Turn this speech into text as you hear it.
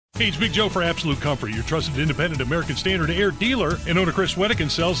Hey, it's Big Joe for Absolute Comfort, your trusted independent American Standard Air dealer. And owner Chris Wedekin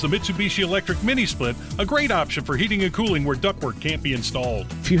sells the Mitsubishi Electric Mini Split, a great option for heating and cooling where ductwork can't be installed.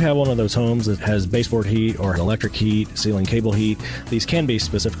 If you have one of those homes that has baseboard heat or electric heat, ceiling cable heat, these can be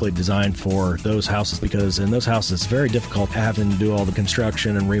specifically designed for those houses because in those houses it's very difficult having to do all the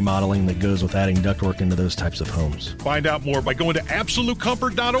construction and remodeling that goes with adding ductwork into those types of homes. Find out more by going to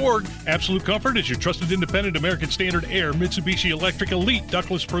AbsoluteComfort.org. Absolute Comfort is your trusted independent American Standard Air Mitsubishi Electric Elite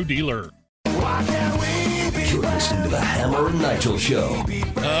Ductless Pro dealer. You're listening to the Hammer and Nigel Show.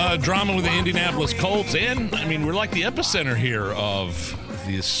 Drama with the Indianapolis Colts, and I mean, we're like the epicenter here of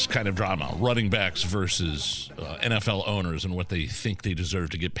this kind of drama. Running backs versus NFL owners and what they think they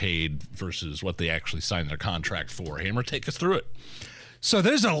deserve to get paid versus what they actually signed their contract for. Hammer, take us through it. So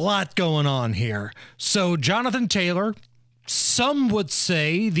there's a lot going on here. So Jonathan Taylor, some would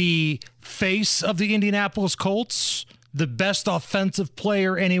say the face of the Indianapolis Colts, the best offensive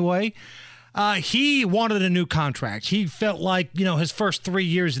player anyway. He wanted a new contract. He felt like, his first 3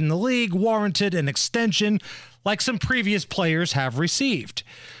 years in the league warranted an extension like some previous players have received.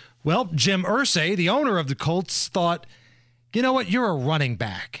 Well, Jim Irsay, the owner of the Colts, thought, you know what, you're a running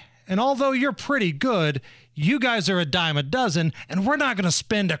back. And although you're pretty good, you guys are a dime a dozen, and we're not going to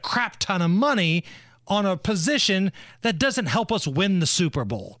spend a crap ton of money on a position that doesn't help us win the Super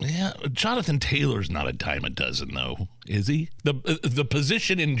Bowl. Yeah, Jonathan Taylor's not a dime a dozen, though, is he? The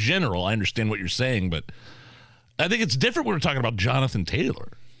position in general, I understand what you're saying, but I think it's different when we're talking about Jonathan Taylor.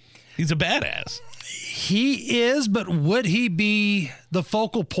 He's a badass. He is, but would he be the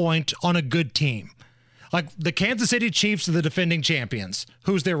focal point on a good team? Like the Kansas City Chiefs are the defending champions.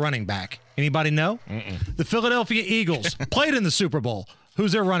 Who's their running back? Anybody know? The Philadelphia Eagles played in the Super Bowl.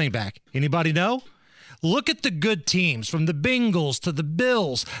 Who's their running back? Anybody know? Look at the good teams, from the Bengals to the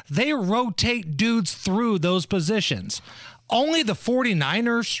Bills. They rotate dudes through those positions. Only the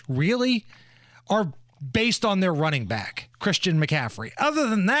 49ers, really, are based on their running back, Christian McCaffrey. Other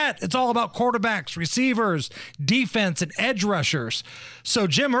than that, it's all about quarterbacks, receivers, defense, and edge rushers. So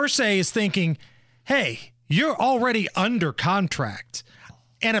Jim Irsay is thinking, hey, you're already under contract.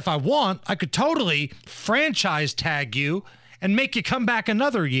 And if I want, I could totally franchise tag you and make you come back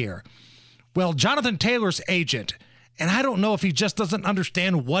another year. Well, Jonathan Taylor's agent, and I don't know if he just doesn't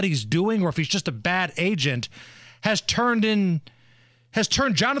understand what he's doing or if he's just a bad agent, has turned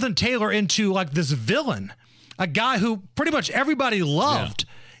Jonathan Taylor into like this villain, a guy who pretty much everybody loved,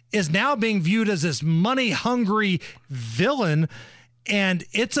 is now being viewed as this money-hungry villain, and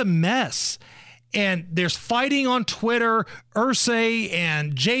it's a mess. And there's fighting on Twitter. Irsay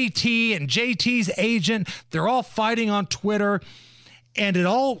and JT's agent, they're all fighting on Twitter, and it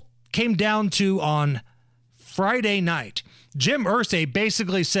all came down to on Friday night. Jim Irsay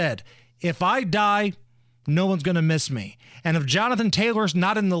basically said, if I die, no one's going to miss me. And if Jonathan Taylor's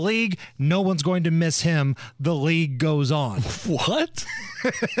not in the league, no one's going to miss him. The league goes on. What?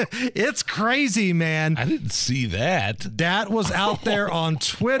 It's crazy, man. I didn't see that. That was out there on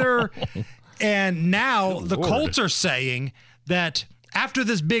Twitter. And now the Colts are saying that after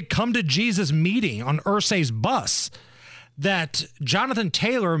this big come to Jesus meeting on Irsay's bus, that Jonathan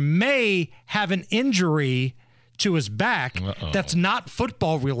Taylor may have an injury to his back that's not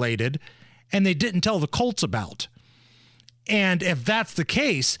football related, and they didn't tell the Colts about. And if that's the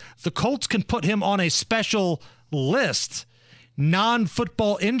case, the Colts can put him on a special list,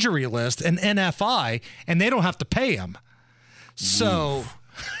 non-football injury list, an NFI, and they don't have to pay him. So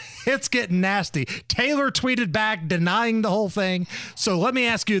it's getting nasty. Taylor tweeted back denying the whole thing. So let me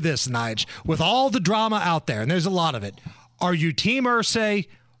ask you this, Nige. With all the drama out there, and there's a lot of it, are you Team Irsay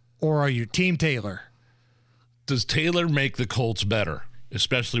or are you Team Taylor? Does Taylor make the Colts better,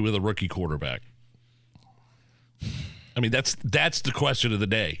 especially with a rookie quarterback? I mean, that's the question of the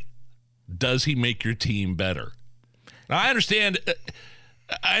day. Does he make your team better? Now, I understand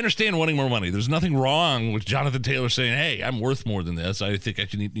wanting more money. There's nothing wrong with Jonathan Taylor saying, hey, I'm worth more than this. I think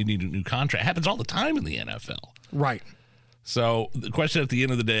you need a new contract. It happens all the time in the NFL. Right. So the question at the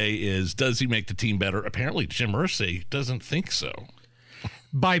end of the day is, does he make the team better? Apparently, Jim Irsay doesn't think so.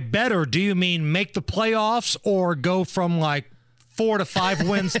 By better, do you mean make the playoffs or go from like 4 to 5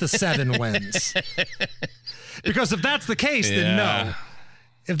 wins to 7 wins? Because if that's the case, then no.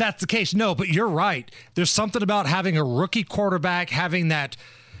 If that's the case, no. But you're right. There's something about having a rookie quarterback, having that,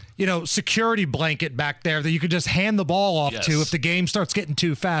 security blanket back there that you could just hand the ball off to if the game starts getting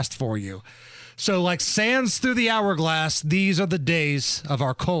too fast for you. So like sands through the hourglass, these are the days of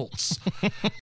our Colts.